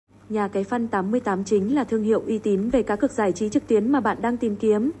Nhà cái fun88 chính là thương hiệu uy tín về cá cược giải trí trực tuyến mà bạn đang tìm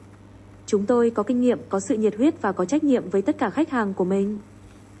kiếm. Chúng tôi có kinh nghiệm, có sự nhiệt huyết và có trách nhiệm với tất cả khách hàng của mình.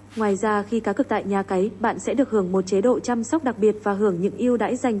 Ngoài ra, khi cá cược tại nhà cái, bạn sẽ được hưởng một chế độ chăm sóc đặc biệt và hưởng những ưu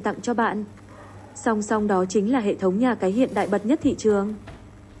đãi dành tặng cho bạn. Song song đó chính là hệ thống nhà cái hiện đại bậc nhất thị trường,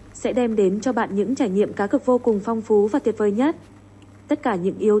 sẽ đem đến cho bạn những trải nghiệm cá cược vô cùng phong phú và tuyệt vời nhất. Tất cả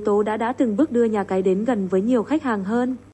những yếu tố đã từng bước đưa nhà cái đến gần với nhiều khách hàng hơn.